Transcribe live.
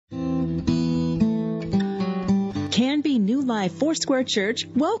Canby New Life Foursquare Church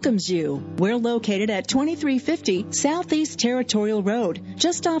welcomes you. We're located at 2350 Southeast Territorial Road,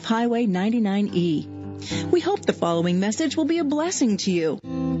 just off Highway 99E. We hope the following message will be a blessing to you.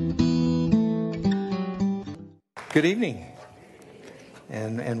 Good evening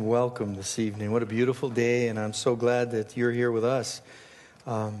and welcome this evening. What a beautiful day, and I'm so glad that you're here with us.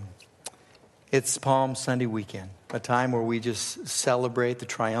 It's Palm Sunday weekend, a time where we just celebrate the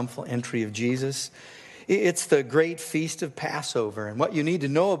triumphal entry of Jesus. It's the great feast of Passover. And what you need to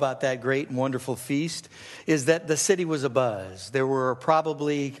know about that great and wonderful feast is that the city was abuzz. There were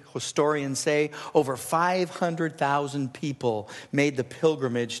probably, historians say, over 500,000 people made the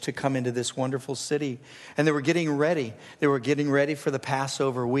pilgrimage to come into this wonderful city. And they were getting ready. They were getting ready for the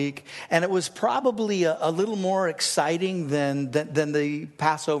Passover week. And it was probably a little more exciting than the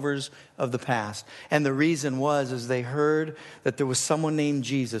Passovers of the past. And the reason is they heard that there was someone named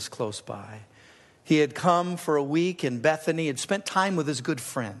Jesus close by. He had come for a week in Bethany, had spent time with his good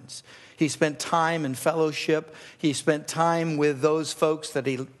friends. He spent time in fellowship. He spent time with those folks that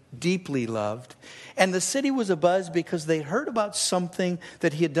he deeply loved. And the city was abuzz because they heard about something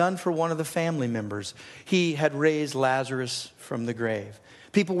that he had done for one of the family members. He had raised Lazarus from the grave.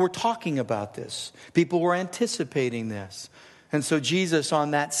 People were talking about this. People were anticipating this. And so Jesus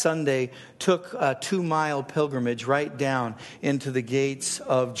on that Sunday took a 2-mile pilgrimage right down into the gates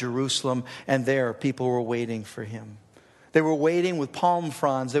of Jerusalem. And there people were waiting for him. They were waiting with palm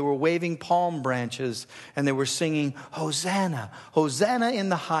fronds. They were waving palm branches. And they were singing, Hosanna, Hosanna in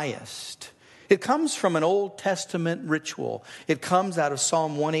the highest. It comes from an Old Testament ritual. It comes out of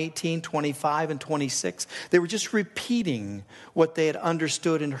Psalm 118, 25, and 26. They were just repeating what they had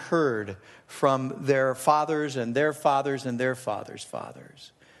understood and heard from their fathers and their fathers and their fathers'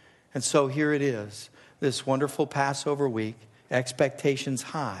 fathers. And so here it is, this wonderful Passover week, expectations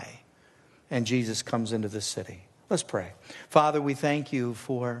high, and Jesus comes into the city. Let's pray. Father, we thank you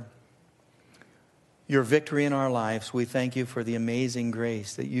for your victory in our lives. We thank you for the amazing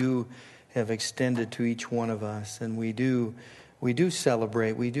grace that you have extended to each one of us. And we do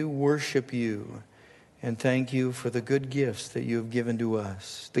celebrate, we do worship you. And thank you for the good gifts that you have given to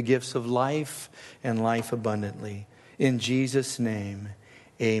us. The gifts of life and life abundantly. In Jesus' name,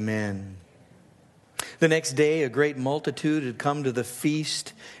 amen. The next day, a great multitude had come to the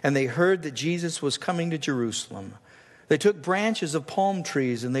feast, and they heard that Jesus was coming to Jerusalem. They took branches of palm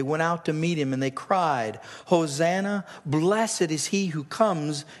trees and they went out to meet him, and they cried, Hosanna, blessed is he who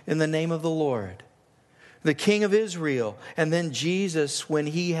comes in the name of the Lord, the King of Israel. And then Jesus, when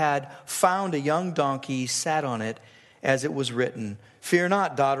he had found a young donkey, sat on it, as it was written, Fear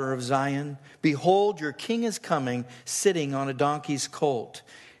not, daughter of Zion. Behold, your king is coming, sitting on a donkey's colt.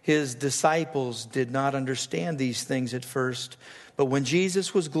 His disciples did not understand these things at first, but when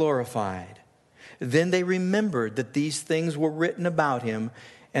Jesus was glorified, then they remembered that these things were written about him,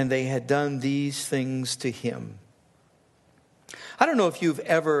 and they had done these things to him. I don't know if you've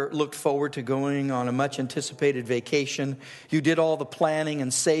ever looked forward to going on a much anticipated vacation. You did all the planning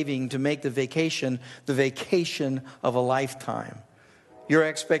and saving to make the vacation of a lifetime. Your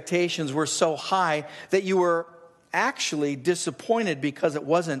expectations were so high that you were actually disappointed because it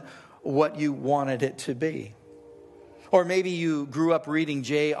wasn't what you wanted it to be. Or maybe you grew up reading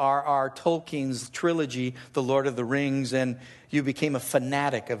J.R.R. Tolkien's trilogy, The Lord of the Rings, and you became a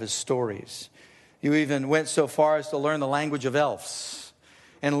fanatic of his stories. You even went so far as to learn the language of elves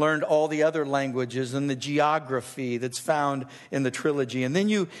and learned all the other languages and the geography that's found in the trilogy. And then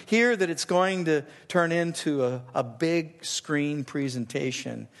you hear that it's going to turn into a big screen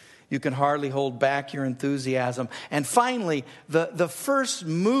presentation. You can hardly hold back your enthusiasm. And finally, the first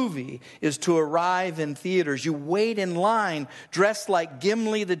movie is to arrive in theaters. You wait in line dressed like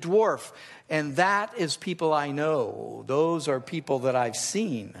Gimli the dwarf. And that is people I know. Those are people that I've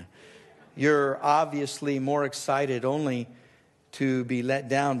seen. You're obviously more excited only to be let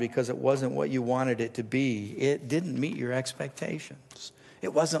down because it wasn't what you wanted it to be. It didn't meet your expectations.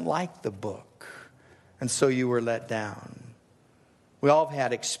 It wasn't like the book. And so you were let down. We all have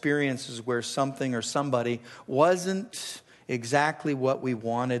had experiences where something or somebody wasn't exactly what we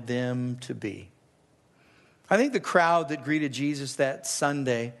wanted them to be. I think the crowd that greeted Jesus that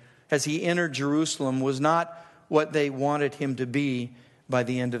Sunday as he entered Jerusalem was not what they wanted him to be by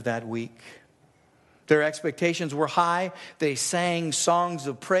the end of that week. Their expectations were high. They sang songs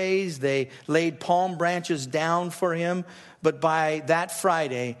of praise. They laid palm branches down for him. But by that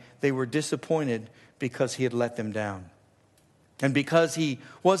Friday, they were disappointed because he had let them down. And because he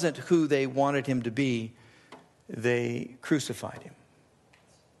wasn't who they wanted him to be, they crucified him.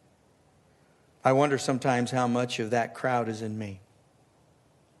 I wonder sometimes how much of that crowd is in me.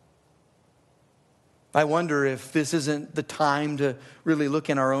 I wonder if this isn't the time to really look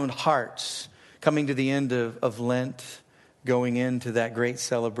in our own hearts, coming to the end of Lent, going into that great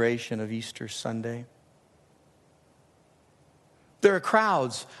celebration of Easter Sunday. There are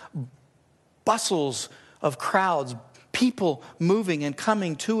crowds, bustles of crowds, people moving and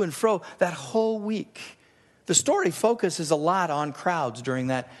coming to and fro that whole week. The story focuses a lot on crowds during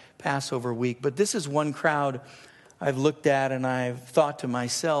that Passover week, but this is one crowd I've looked at and I've thought to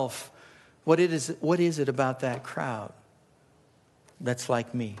myself, what is it about that crowd that's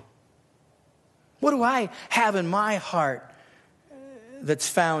like me? What do I have in my heart that's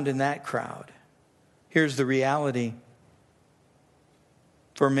found in that crowd? Here's the reality.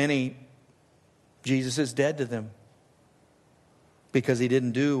 For many, Jesus is dead to them because he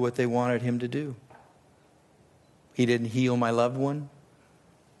didn't do what they wanted him to do. He didn't heal my loved one.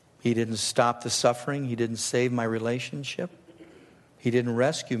 He didn't stop the suffering. He didn't save my relationship. He didn't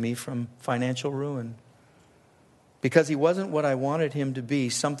rescue me from financial ruin. Because he wasn't what I wanted him to be,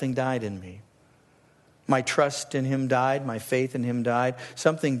 something died in me. My trust in him died. My faith in him died.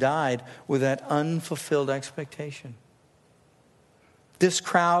 Something died with that unfulfilled expectation. This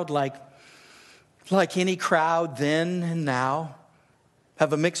crowd, like any crowd then and now,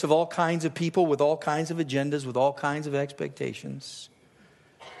 have a mix of all kinds of people with all kinds of agendas, with all kinds of expectations.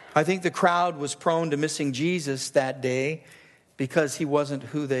 I think the crowd was prone to missing Jesus that day because he wasn't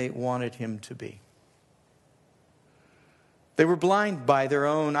who they wanted him to be. They were blind by their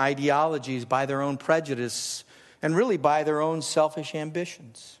own ideologies, by their own prejudice, and really by their own selfish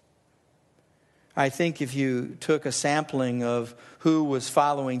ambitions. I think if you took a sampling of who was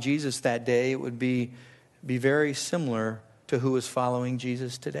following Jesus that day, it would be very similar to who is following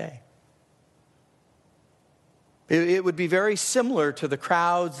Jesus today. It would be very similar to the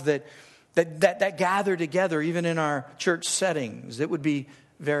crowds that gather together, even in our church settings. It would be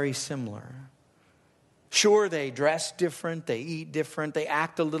very similar. Sure, they dress different, they eat different, they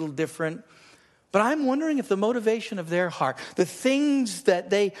act a little different. But I'm wondering if the motivation of their heart, the things that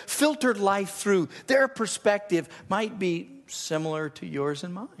they filtered life through, their perspective might be similar to yours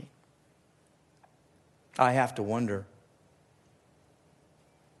and mine. I have to wonder.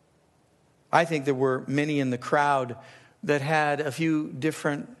 I think there were many in the crowd that had a few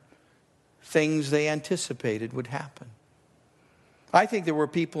different things they anticipated would happen. I think there were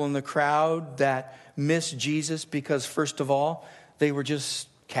people in the crowd that missed Jesus because, first of all, they were just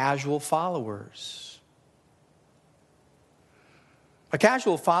casual followers. A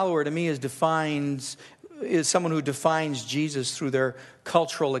casual follower to me is someone who defines Jesus through their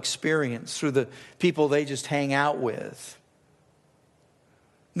cultural experience, through the people they just hang out with.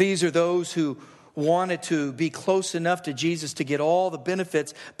 These are those who wanted to be close enough to Jesus to get all the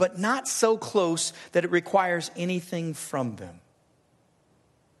benefits, but not so close that it requires anything from them.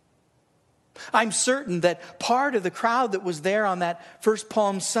 I'm certain that part of the crowd that was there on that first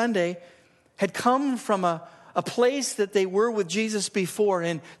Palm Sunday had come from a place that they were with Jesus before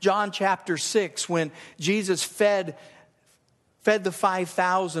in John chapter 6, when Jesus fed the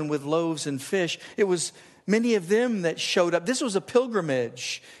 5,000 with loaves and fish. It was many of them that showed up. This was a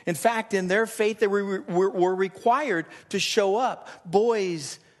pilgrimage. In fact, in their faith, they were required to show up.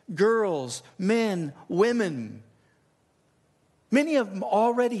 Boys, girls, men, women. Many of them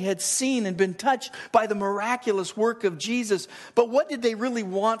already had seen and been touched by the miraculous work of Jesus. But what did they really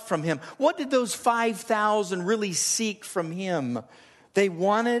want from him? What did those 5,000 really seek from him? They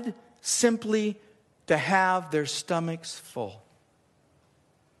wanted simply to have their stomachs full.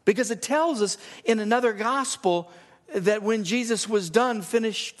 Because it tells us in another gospel that when Jesus was done,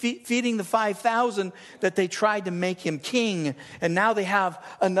 finished feeding the 5,000, that they tried to make him king. And now they have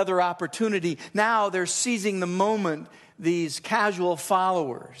another opportunity. Now they're seizing the moment, these casual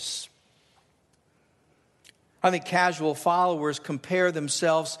followers. I think casual followers compare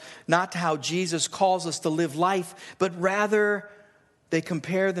themselves not to how Jesus calls us to live life, but rather they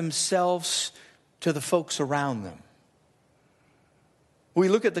compare themselves to the folks around them. We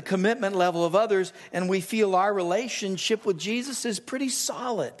look at the commitment level of others and we feel our relationship with Jesus is pretty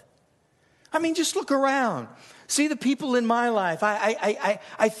solid. I mean, just look around. See the people in my life. I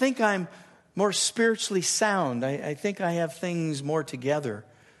think I'm more spiritually sound. I think I have things more together.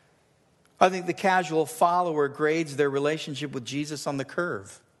 I think the casual follower grades their relationship with Jesus on the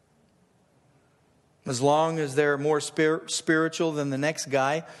curve. As long as they're more spiritual than the next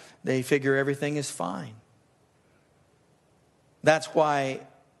guy, they figure everything is fine. That's why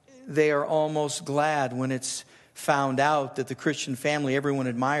they are almost glad when it's found out that the Christian family everyone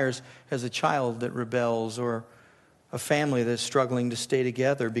admires has a child that rebels, or a family that's struggling to stay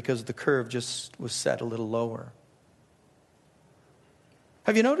together because the curve just was set a little lower.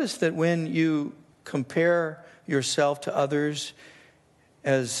 Have you noticed that when you compare yourself to others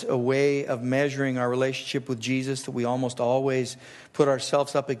as a way of measuring our relationship with Jesus, that we almost always put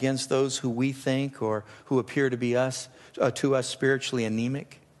ourselves up against those who we think or who appear to be to us spiritually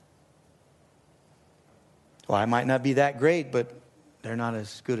anemic? Well, I might not be that great, but they're not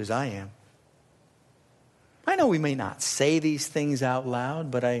as good as I am. I know we may not say these things out loud,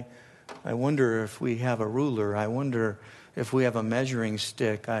 but I wonder if we have a ruler. I wonder if we have a measuring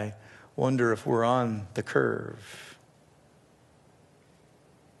stick. I wonder if we're on the curve.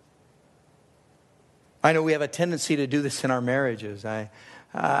 I know we have a tendency to do this in our marriages.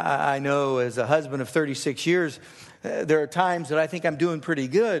 I know as a husband of 36 years, there are times that I think I'm doing pretty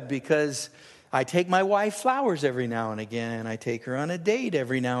good because I take my wife flowers every now and again. I take her on a date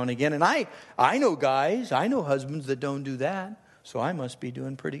every now and again. And I know guys, I know husbands that don't do that. So I must be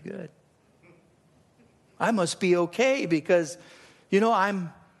doing pretty good. I must be okay because,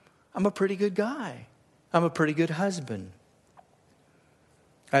 I'm a pretty good guy. I'm a pretty good husband.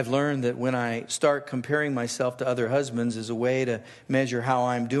 I've learned that when I start comparing myself to other husbands as a way to measure how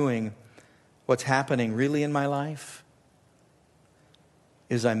I'm doing, what's happening really in my life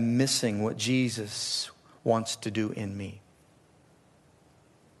is I'm missing what Jesus wants to do in me.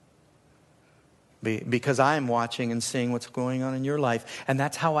 Because I'm watching and seeing what's going on in your life. And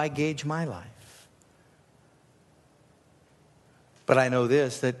that's how I gauge my life. But I know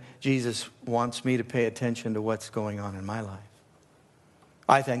this, that Jesus wants me to pay attention to what's going on in my life.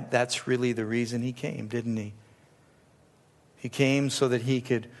 I think that's really the reason he came, didn't he? He came so that he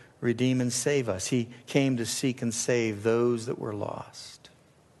could redeem and save us. He came to seek and save those that were lost.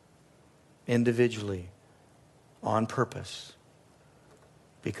 Individually, on purpose,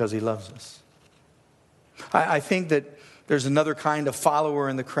 because he loves us. I think that there's another kind of follower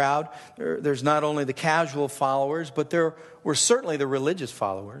in the crowd. There's not only the casual followers, but there were certainly the religious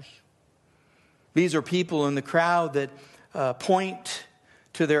followers. These are people in the crowd that point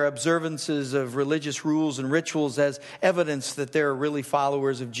to their observances of religious rules and rituals as evidence that they're really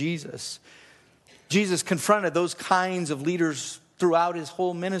followers of Jesus. Jesus confronted those kinds of leaders throughout his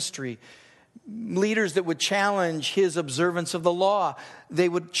whole ministry. Leaders that would challenge his observance of the law. They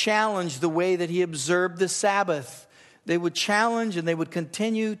would challenge the way that he observed the Sabbath. They would challenge and they would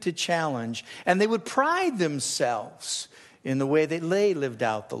continue to challenge. And they would pride themselves in the way that they lived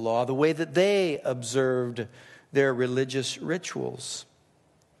out the law, the way that they observed their religious rituals.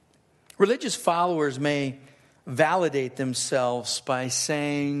 Religious followers may validate themselves by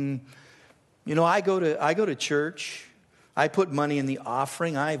saying, I go to church. I put money in the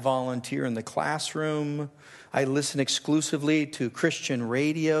offering. I volunteer in the classroom. I listen exclusively to Christian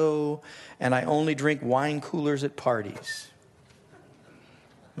radio. And I only drink wine coolers at parties.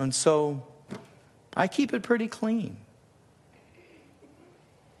 And so I keep it pretty clean.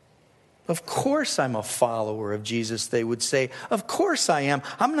 Of course I'm a follower of Jesus, they would say. Of course I am.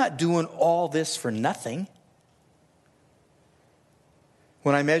 I'm not doing all this for nothing.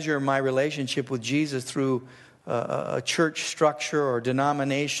 When I measure my relationship with Jesus through a church structure or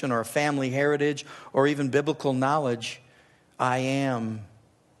denomination or a family heritage or even biblical knowledge, I am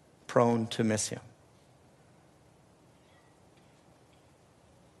prone to miss him.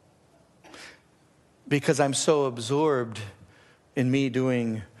 Because I'm so absorbed in me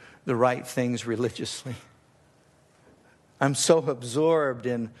doing the right things religiously. I'm so absorbed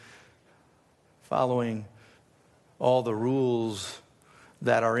in following all the rules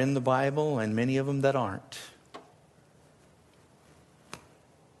that are in the Bible and many of them that aren't.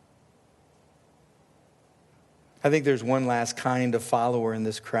 I think there's one last kind of follower in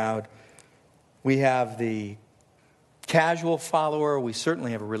this crowd. We have the casual follower. We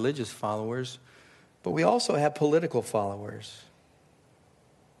certainly have religious followers. But we also have political followers.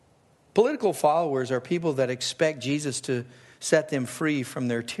 Political followers are people that expect Jesus to set them free from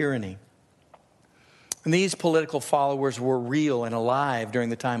their tyranny. And these political followers were real and alive during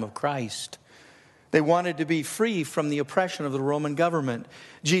the time of Christ. They wanted to be free from the oppression of the Roman government.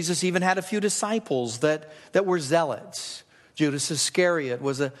 Jesus even had a few disciples that were zealots. Judas Iscariot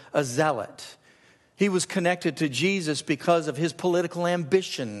was a zealot. He was connected to Jesus because of his political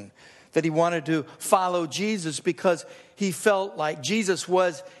ambition, that he wanted to follow Jesus because he felt like Jesus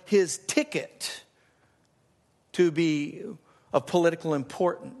was his ticket to be of political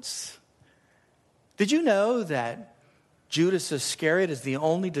importance. Did you know that Judas Iscariot is the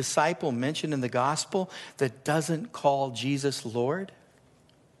only disciple mentioned in the gospel that doesn't call Jesus Lord?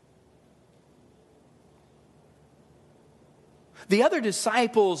 The other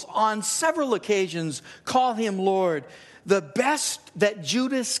disciples on several occasions call him Lord. The best that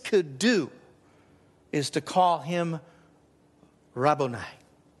Judas could do is to call him Rabboni.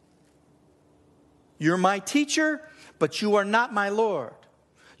 You're my teacher, but you are not my Lord.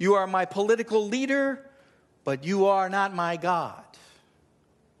 You are my political leader, but you are not my God.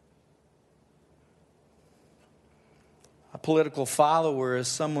 A political follower is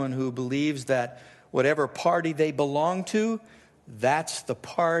someone who believes that whatever party they belong to, that's the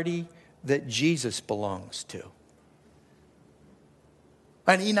party that Jesus belongs to.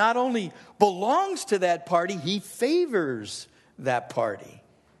 And he not only belongs to that party, he favors that party.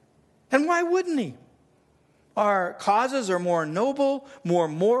 And why wouldn't he? Our causes are more noble, more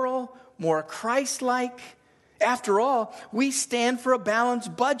moral, more Christ-like. After all, we stand for a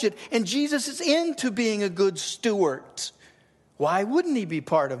balanced budget, and Jesus is into being a good steward. Why wouldn't he be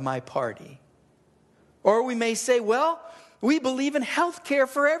part of my party? Or we may say, well, we believe in health care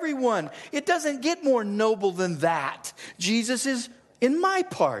for everyone. It doesn't get more noble than that. Jesus is in my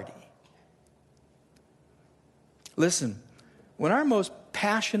party. Listen, when our most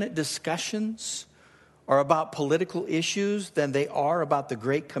passionate discussions are about political issues than they are about the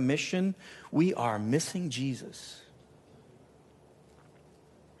Great Commission, we are missing Jesus.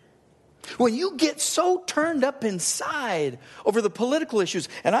 When you get so turned up inside over the political issues,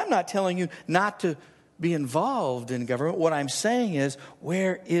 and I'm not telling you not to be involved in government, what I'm saying is,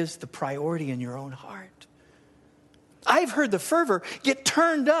 where is the priority in your own heart? I've heard the fervor get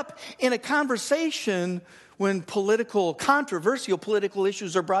turned up in a conversation when controversial political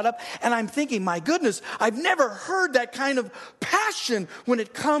issues are brought up, and I'm thinking, my goodness, I've never heard that kind of passion when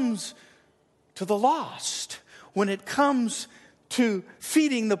it comes to the lost, when it comes to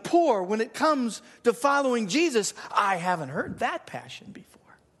feeding the poor, when it comes to following Jesus. I haven't heard that passion before.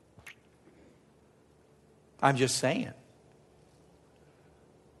 I'm just saying.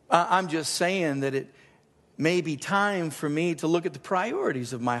 I'm just saying that it may be time for me to look at the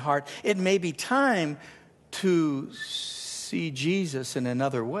priorities of my heart. It may be time to see Jesus in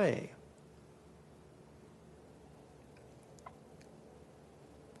another way.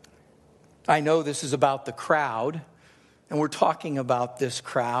 I know this is about the crowd, and we're talking about this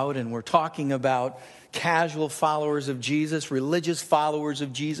crowd, and we're talking about casual followers of Jesus, religious followers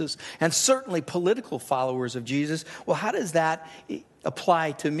of Jesus, and certainly political followers of Jesus. Well, how does that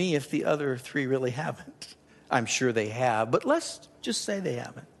apply to me if the other three really haven't? I'm sure they have, but let's just say they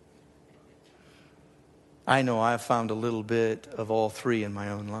haven't. I know I've found a little bit of all three in my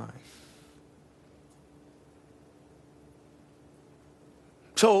own life.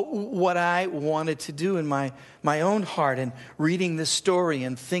 So what I wanted to do in my own heart, and reading this story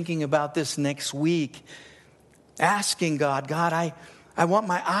and thinking about this next week, asking God, I want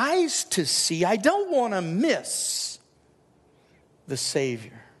my eyes to see. I don't want to miss the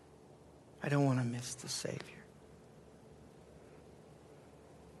Savior. I don't want to miss the Savior.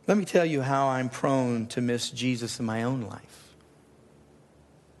 Let me tell you how I'm prone to miss Jesus in my own life.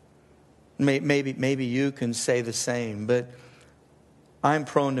 Maybe you can say the same, but I'm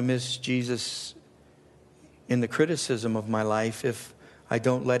prone to miss Jesus in the criticism of my life if I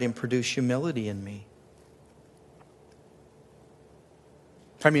don't let him produce humility in me.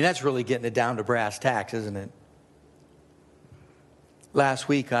 I mean, that's really getting it down to brass tacks, isn't it? Last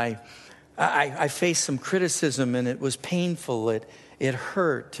week, I faced some criticism, and it was painful. It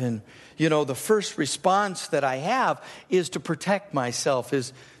hurt. And, the first response that I have is to protect myself,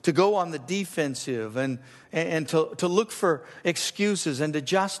 is to go on the defensive and to look for excuses and to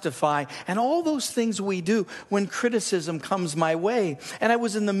justify, and all those things we do when criticism comes my way. And I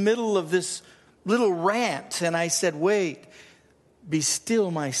was in the middle of this little rant, and I said, wait, be still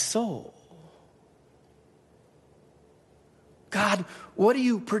my soul. God, what are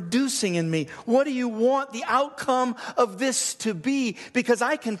you producing in me? What do you want the outcome of this to be? Because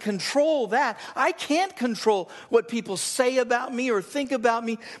I can control that. I can't control what people say about me or think about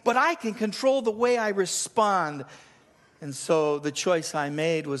me, but I can control the way I respond. And so the choice I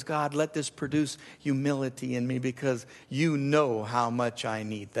made was, God, let this produce humility in me, because you know how much I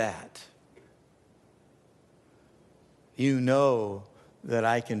need that. You know that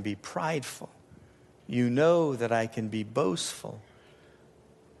I can be prideful. You know that I can be boastful,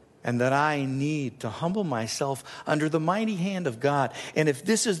 and that I need to humble myself under the mighty hand of God. And if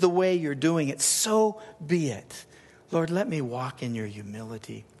this is the way you're doing it, so be it. Lord, let me walk in your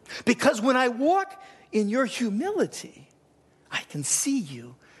humility. Because when I walk in your humility, I can see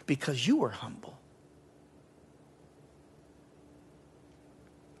you, because you are humble.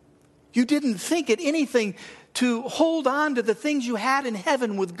 You didn't think it anything to hold on to the things you had in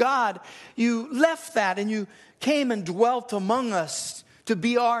heaven with God. You left that and you came and dwelt among us to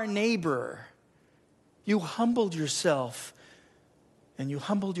be our neighbor. You humbled yourself, and you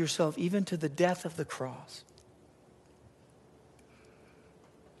humbled yourself even to the death of the cross.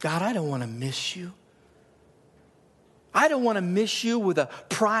 God, I don't want to miss you. I don't want to miss you with a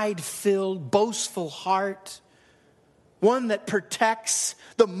pride-filled, boastful heart. One that protects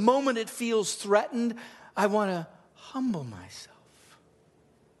the moment it feels threatened. I want to humble myself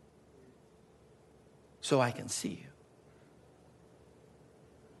so I can see you.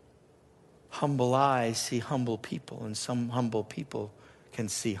 Humble eyes see humble people, and some humble people can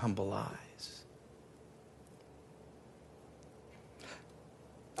see humble eyes.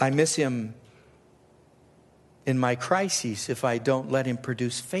 I miss him in my crises if I don't let him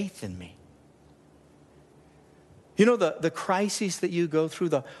produce faith in me. You know, the crises that you go through,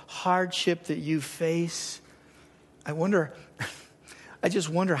 the hardship that you face, I just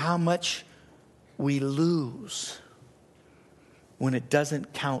wonder how much we lose when it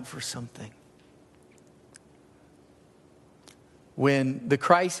doesn't count for something. When the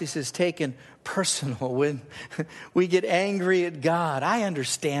crisis is taken personal, when we get angry at God. I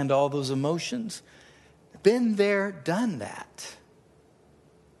understand all those emotions. Been there, done that.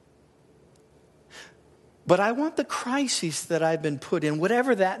 But I want the crisis that I've been put in,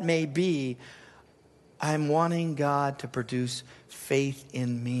 whatever that may be, I'm wanting God to produce faith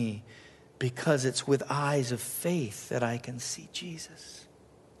in me, because it's with eyes of faith that I can see Jesus.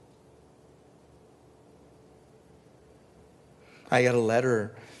 I got a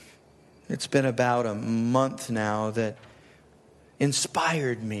letter, it's been about a month now, that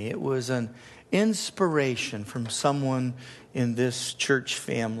inspired me. It was an inspiration from someone in this church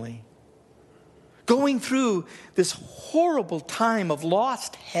family. Going through this horrible time of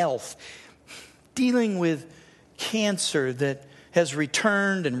lost health, dealing with cancer that has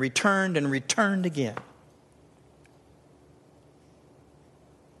returned and returned and returned again.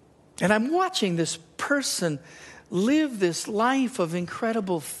 And I'm watching this person live this life of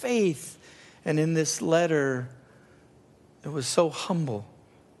incredible faith. And in this letter, it was so humble.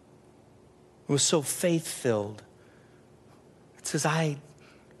 It was so faith-filled. It says, I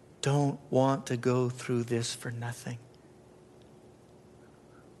don't want to go through this for nothing.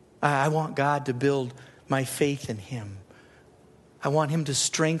 I want God to build my faith in him. I want him to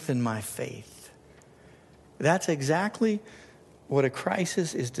strengthen my faith. That's exactly what a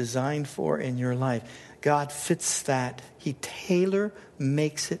crisis is designed for in your life. God fits that. He tailor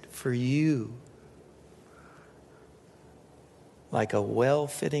makes it for you. Like a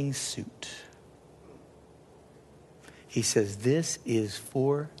well-fitting suit. He says, this is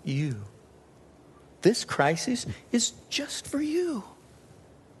for you. This crisis is just for you.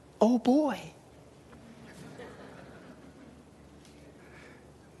 Oh boy.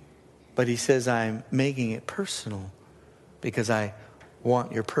 But he says, I'm making it personal because I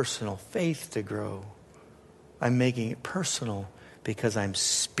want your personal faith to grow. I'm making it personal because I'm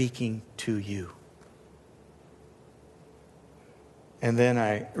speaking to you. And then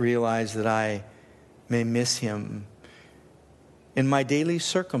I realize that I may miss him in my daily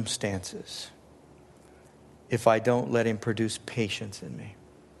circumstances if I don't let him produce patience in me.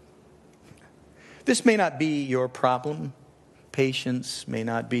 This may not be your problem. Patience may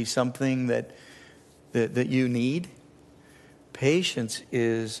not be something that you need. Patience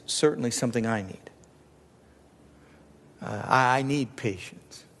is certainly something I need. I need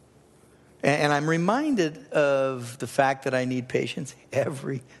patience. And I'm reminded of the fact that I need patience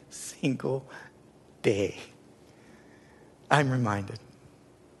every single day. I'm reminded.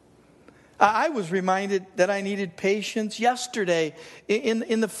 I was reminded that I needed patience yesterday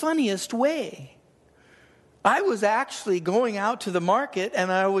in the funniest way. I was actually going out to the market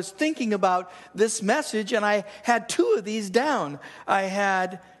and I was thinking about this message, and I had two of these down. I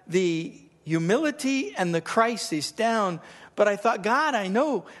had the humility and the crisis down, but I thought, God, I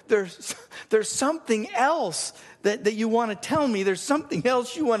know there's something else that you want to tell me. There's something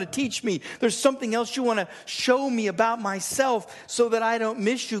else you want to teach me. There's something else you want to show me about myself so that I don't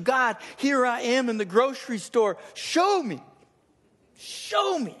miss you. God, here I am in the grocery store. Show me.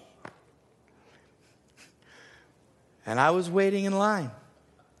 Show me. And I was waiting in line.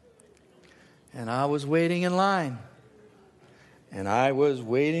 And I was waiting in line. And I was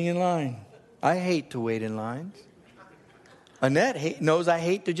waiting in line. I hate to wait in lines. Annette knows I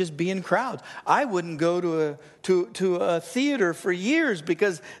hate to just be in crowds. I wouldn't go to a theater for years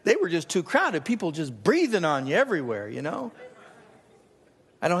because they were just too crowded. People just breathing on you everywhere, you know.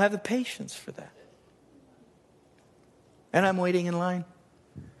 I don't have the patience for that. And I'm waiting in line.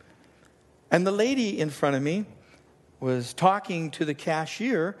 And the lady in front of me was talking to the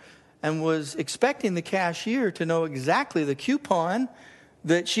cashier and was expecting the cashier to know exactly the coupon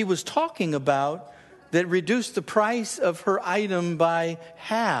that she was talking about that reduced the price of her item by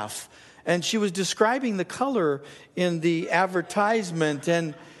half. And she was describing the color in the advertisement,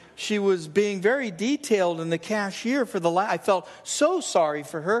 and she was being very detailed, and the cashier for I felt so sorry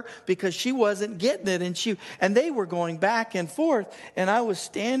for her because she wasn't getting it, and they were going back and forth, and I was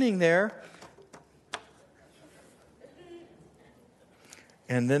standing there.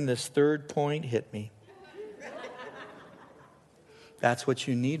 And then this third point hit me. That's what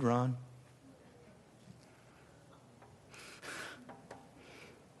you need, Ron.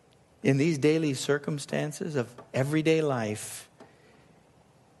 In these daily circumstances of everyday life,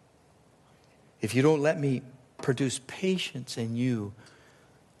 if you don't let me produce patience in you,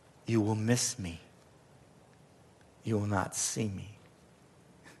 you will miss me. You will not see me.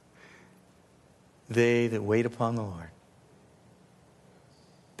 They that wait upon the Lord,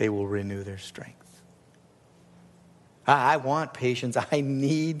 they will renew their strength. I want patience. I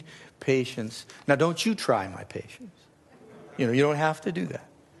need patience. Now, don't you try my patience. You don't have to do that.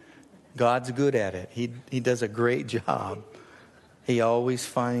 God's good at it. He does a great job. He always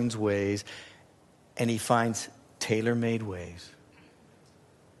finds ways, and He finds tailor-made ways.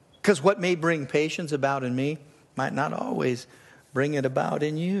 Because what may bring patience about in me might not always bring it about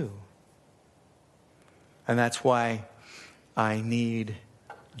in you. And that's why I need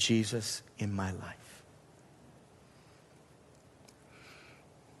Jesus in my life.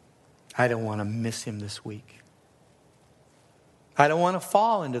 I don't want to miss Him this week. I don't want to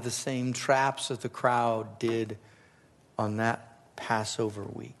fall into the same traps that the crowd did on that Passover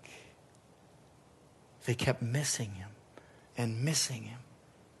week. They kept missing Him and missing Him.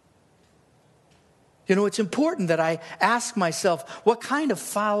 It's important that I ask myself, what kind of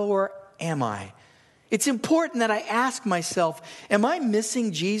follower am I? It's important that I ask myself, am I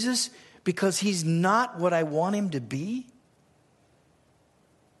missing Jesus because He's not what I want Him to be?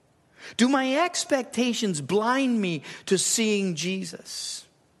 Do my expectations blind me to seeing Jesus?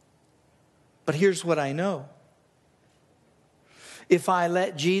 But here's what I know. If I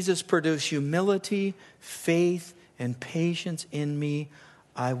let Jesus produce humility, faith, and patience in me,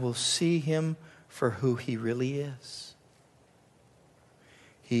 I will see Him for who He really is.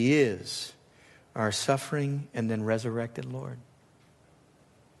 He is our suffering and then resurrected Lord.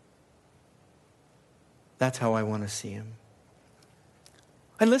 That's how I want to see Him.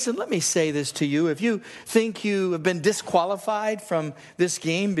 And listen, let me say this to you. If you think you have been disqualified from this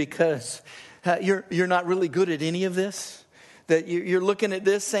game because you're not really good at any of this, that you're looking at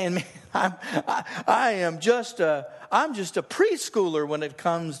this saying, man, I'm just a preschooler when it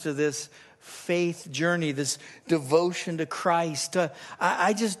comes to this faith journey, this devotion to Christ.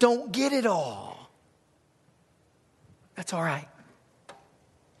 I just don't get it all. That's all right.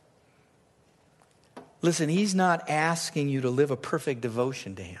 Listen, He's not asking you to live a perfect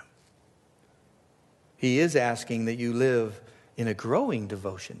devotion to Him. He is asking that you live in a growing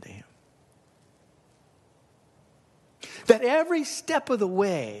devotion to Him. That every step of the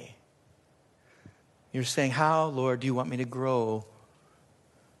way, you're saying, how, Lord, do you want me to grow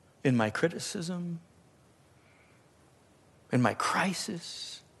in my criticism, in my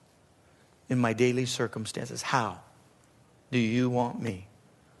crisis, in my daily circumstances? How do you want me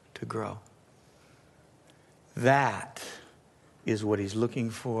to grow? That is what He's looking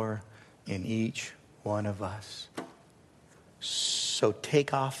for in each one of us. So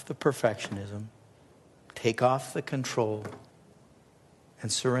take off the perfectionism, take off the control,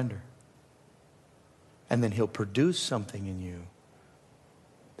 and surrender. And then He'll produce something in you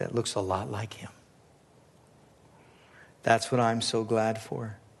that looks a lot like Him. That's what I'm so glad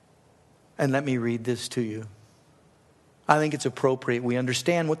for. And let me read this to you. I think it's appropriate we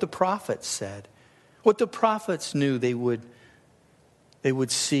understand what the prophets said. What the prophets knew they would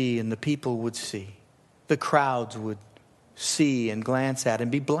see and the people would see. The crowds would see and glance at and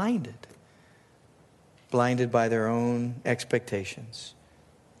be blinded. Blinded by their own expectations.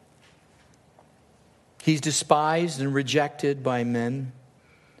 He's despised and rejected by men.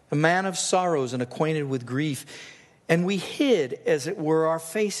 A man of sorrows and acquainted with grief. And we hid, as it were, our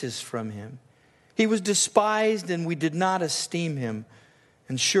faces from Him. He was despised and we did not esteem Him.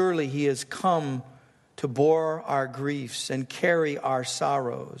 And surely He has come to bore our griefs and carry our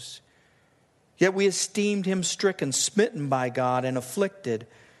sorrows. Yet we esteemed Him stricken, smitten by God, and afflicted.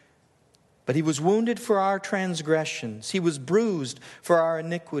 But He was wounded for our transgressions. He was bruised for our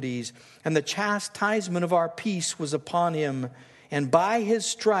iniquities. And the chastisement of our peace was upon Him. And by His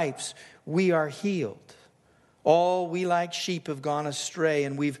stripes we are healed. All we like sheep have gone astray,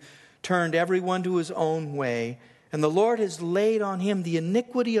 and we've turned everyone to his own way. And the Lord has laid on Him the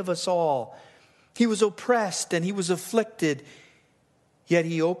iniquity of us all. He was oppressed and He was afflicted, yet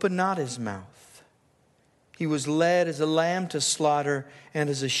He opened not His mouth. He was led as a lamb to slaughter, and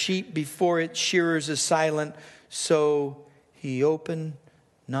as a sheep before its shearers is silent, so He opened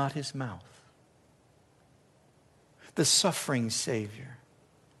not his mouth. The suffering Savior.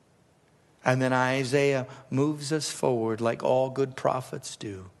 And then Isaiah moves us forward, like all good prophets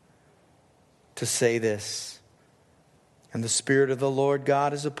do, to say this: and the Spirit of the Lord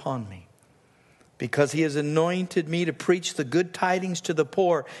God is upon me, because he has anointed me to preach the good tidings to the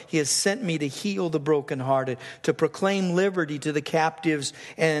poor. He has sent me to heal the brokenhearted, to proclaim liberty to the captives,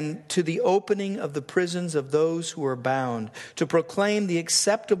 and to the opening of the prisons of those who are bound, to proclaim the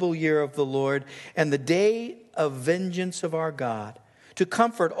acceptable year of the Lord and the day of vengeance of our God, to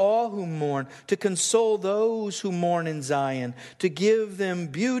comfort all who mourn, to console those who mourn in Zion, to give them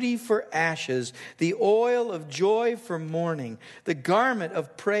beauty for ashes, the oil of joy for mourning, the garment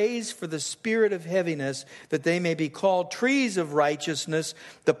of praise for the spirit of heaviness, that they may be called trees of righteousness,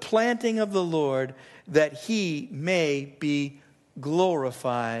 the planting of the Lord, that he may be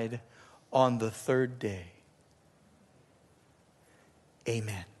glorified on the third day.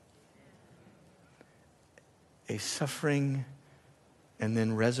 Amen. A suffering and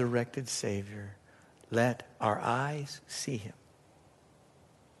then resurrected Savior. Let our eyes see him.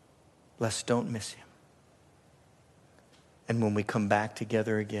 Let's don't miss him. And when we come back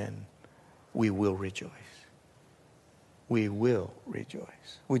together again, we will rejoice. We will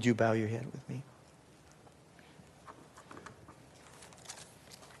rejoice. Would you bow your head with me?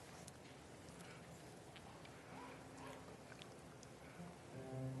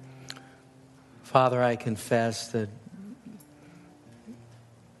 Father, I confess that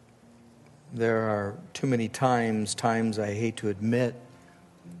there are too many times I hate to admit,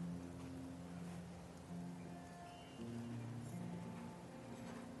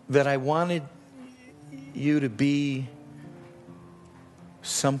 that I wanted you to be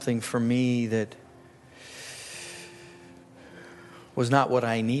something for me that was not what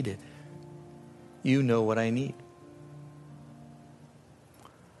I needed. You know what I need.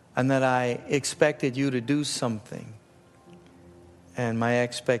 And that I expected you to do something, and my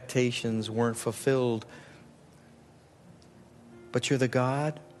expectations weren't fulfilled. But you're the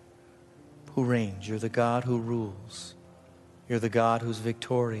God who reigns. You're the God who rules. You're the God who's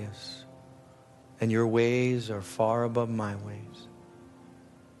victorious. And your ways are far above my ways.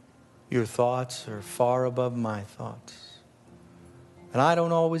 Your thoughts are far above my thoughts. And I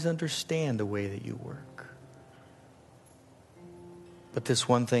don't always understand the way that you work. But this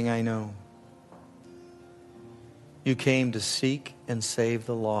one thing I know: you came to seek and save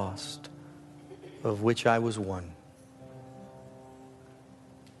the lost, of which I was one.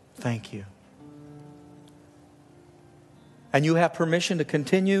 Thank you. And you have permission to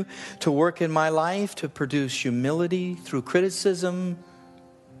continue to work in my life to produce humility through criticism,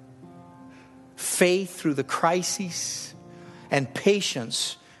 faith through the crises, and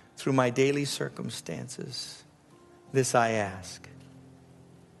patience through my daily circumstances. This I ask,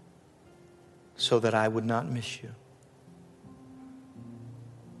 so that I would not miss you,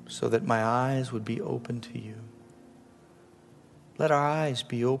 so that my eyes would be open to you. Let our eyes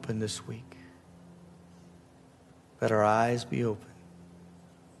be open this week. Let our eyes be open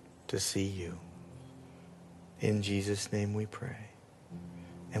to see you. In Jesus' name we pray.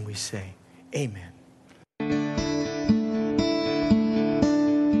 And we say, amen.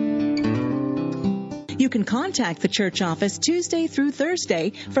 You can contact the church office Tuesday through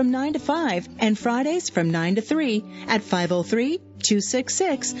Thursday from 9 to 5 and Fridays from 9 to 3 at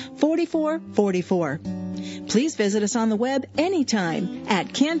 503-266-4444. Please visit us on the web anytime at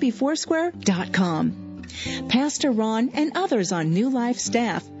canbyfoursquare.com. Pastor Ron and others on New Life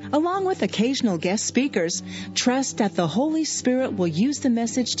staff, along with occasional guest speakers, trust that the Holy Spirit will use the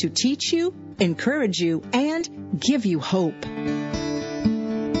message to teach you, encourage you, and give you hope.